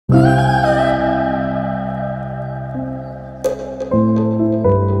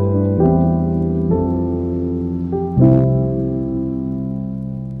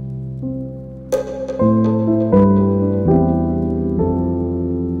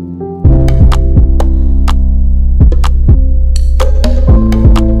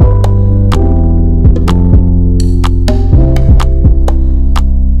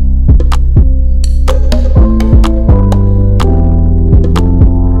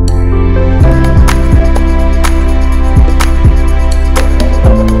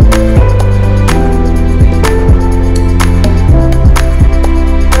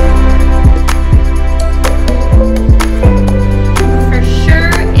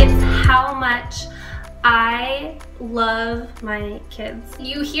I love my kids.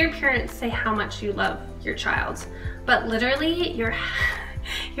 You hear parents say how much you love your child, but literally your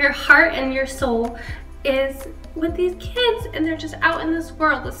heart and your soul is with these kids, and they're just out in this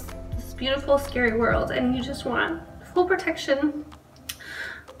world, this beautiful, scary world, and you just want full protection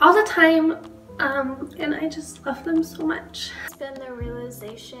all the time. And I just love them so much. It's been the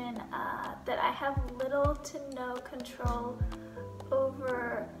realization that I have little to no control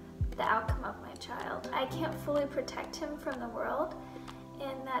over the outcome of my child. I can't fully protect him from the world,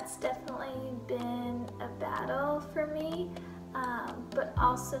 and that's definitely been a battle for me, but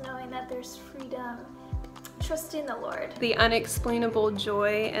also knowing that there's freedom, trusting the Lord. The unexplainable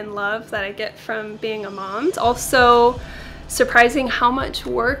joy and love that I get from being a mom. It's also surprising how much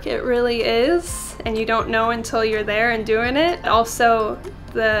work it really is, and you don't know until you're there and doing it. Also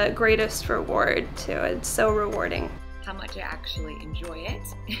the greatest reward too. It's so rewarding. How much I actually enjoy it.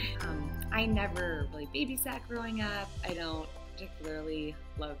 I never really babysat growing up. I don't particularly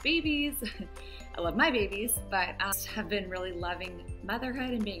love babies. I love my babies, but I have been really loving motherhood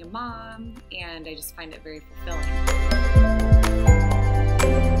and being a mom, and I just find it very fulfilling.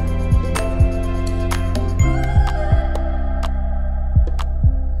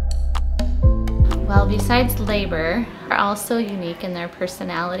 Well, besides labor, they're also unique in their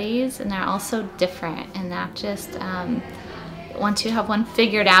personalities, and they're also different, and not just once you have one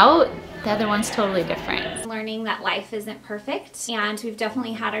figured out, the other one's totally different. Learning that life isn't perfect, and we've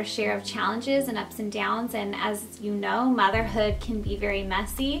definitely had our share of challenges and ups and downs, and as you know, motherhood can be very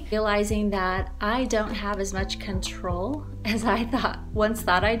messy. Realizing that I don't have as much control as I once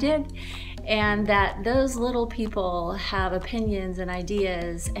thought I did, and that those little people have opinions and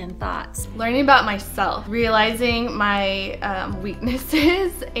ideas and thoughts. Learning about myself, realizing my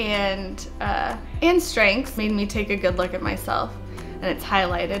weaknesses and strengths made me take a good look at myself. And it's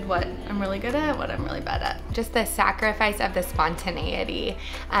highlighted what I'm really good at, what I'm really bad at. Just the sacrifice of the spontaneity.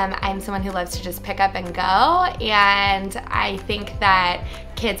 I'm someone who loves to just pick up and go, and I think that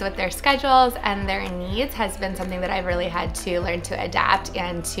kids with their schedules and their needs has been something that I've really had to learn to adapt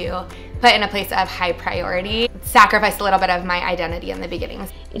and to put in a place of high priority. Sacrifice a little bit of my identity in the beginning.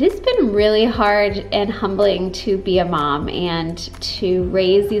 It has been really hard and humbling to be a mom and to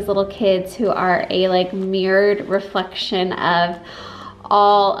raise these little kids who are a mirrored reflection of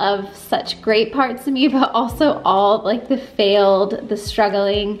all of such great parts of me, but also all the failed, the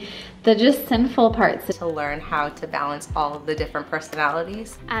struggling, the just sinful parts. To learn how to balance all of the different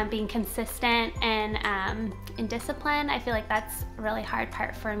personalities. Being consistent and in discipline, I feel like that's a really hard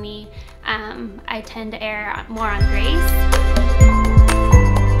part for me. I tend to err more on grace.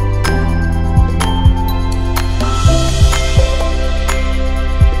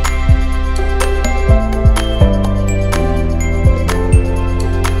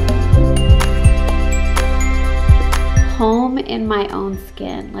 Home in my own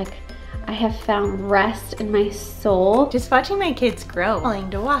skin. I have found rest in my soul. Just watching my kids grow, falling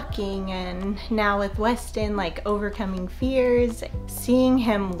to walking, and now with Weston, overcoming fears, seeing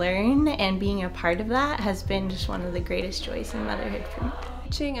him learn and being a part of that has been just one of the greatest joys in motherhood for me.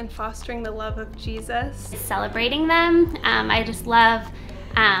 Teaching and fostering the love of Jesus. Celebrating them. I just love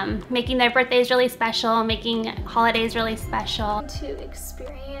making their birthdays really special, making holidays really special. To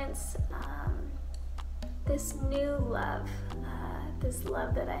experience this new love, this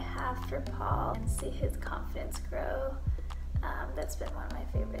love that I have for Paul, and see his confidence grow. That's been one of my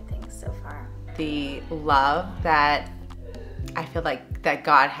favorite things so far. The love that I feel like that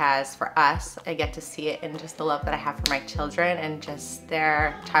God has for us, I get to see it in just the love that I have for my children, and just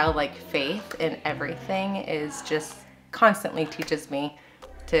their childlike faith in everything is just constantly teaches me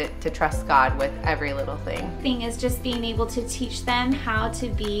to trust God with every little thing. Thing is just being able to teach them how to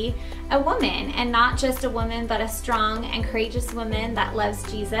be a woman, and not just a woman, but a strong and courageous woman that loves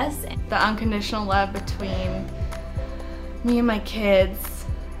Jesus. The unconditional love between me and my kids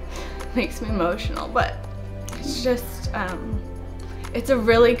makes me emotional, but it's just, it's a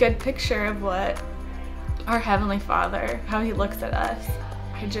really good picture of what our Heavenly Father, how He looks at us.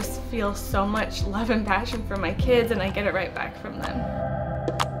 I just feel so much love and passion for my kids, and I get it right back from them.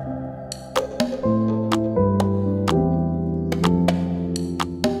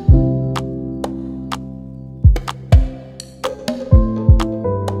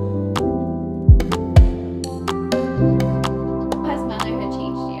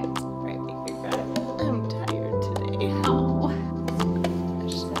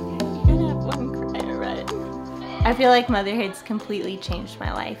 I feel like motherhood's completely changed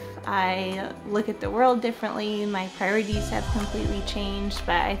my life. I look at the world differently, my priorities have completely changed,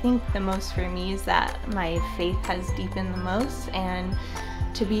 but I think the most for me is that my faith has deepened the most, and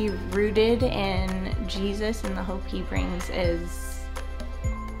to be rooted in Jesus and the hope he brings is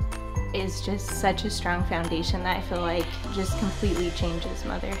just such a strong foundation that I feel like just completely changes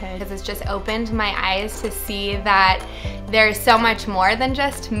motherhood. Because it's just opened my eyes to see that there's so much more than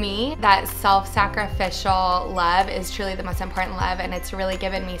just me. That self-sacrificial love is truly the most important love, and it's really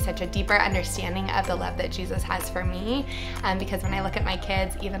given me such a deeper understanding of the love that Jesus has for me. Because when I look at my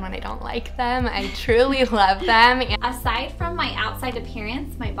kids, even when I don't like them, I truly love them. Aside from my outside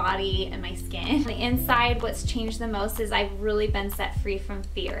appearance, my body and my skin, the inside, what's changed the most is I've really been set free from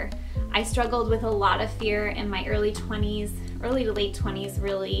fear. I struggled with a lot of fear in my early to late 20s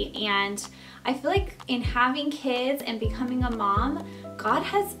really, and I feel like in having kids and becoming a mom, God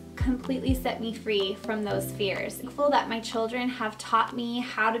has completely set me free from those fears. I'm thankful that my children have taught me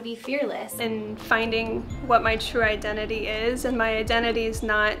how to be fearless. And finding what my true identity is, and my identity is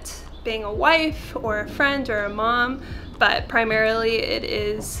not being a wife or a friend or a mom, but primarily it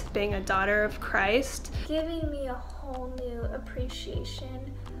is being a daughter of Christ. Giving me a whole new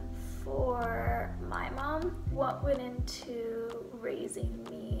appreciation for my mom, what went into raising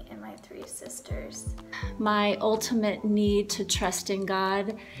me and my 3 sisters. My ultimate need to trust in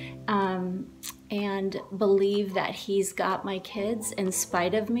God and believe that he's got my kids in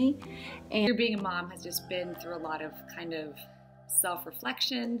spite of me. And being a mom has just been through a lot of kind of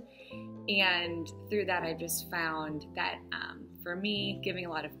self-reflection, and through that I've just found that for me, giving a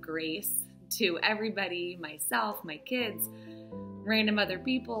lot of grace to everybody, myself, my kids, random other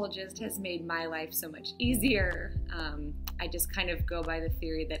people, just has made my life so much easier. I just kind of go by the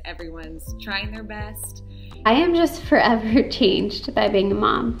theory that everyone's trying their best. I am just forever changed by being a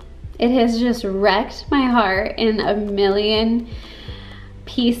mom. It has just wrecked my heart in a million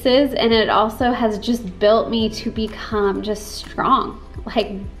pieces, and it also has just built me to become just strong.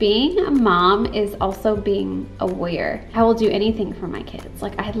 Like, being a mom is also being aware. I will do anything for my kids.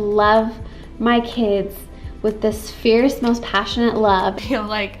 Like, I love my kids with this fierce, most passionate love. I feel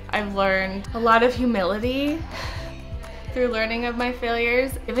like I've learned a lot of humility through learning of my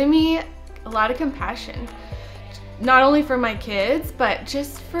failures, giving me a lot of compassion, not only for my kids, but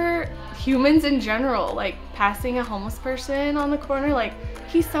just for humans in general. Like, passing a homeless person on the corner, like,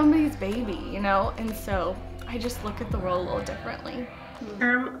 he's somebody's baby, you know? And so I just look at the world a little differently.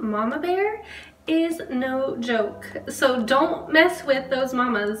 Mama bear is no joke. So don't mess with those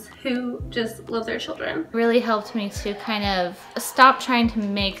mamas who just love their children. Really helped me to kind of stop trying to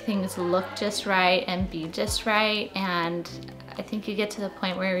make things look just right and be just right. And I think you get to the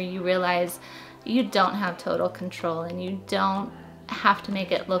point where you realize you don't have total control and you don't have to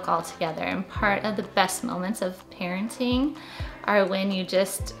make it look all together. And part of the best moments of parenting are when you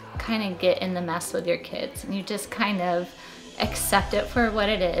just kind of get in the mess with your kids and you just kind of accept it for what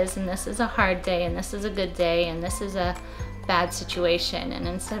it is, and this is a hard day and this is a good day and this is a bad situation, and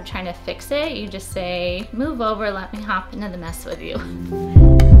instead of trying to fix it, you just say, move over, let me hop into the mess with you.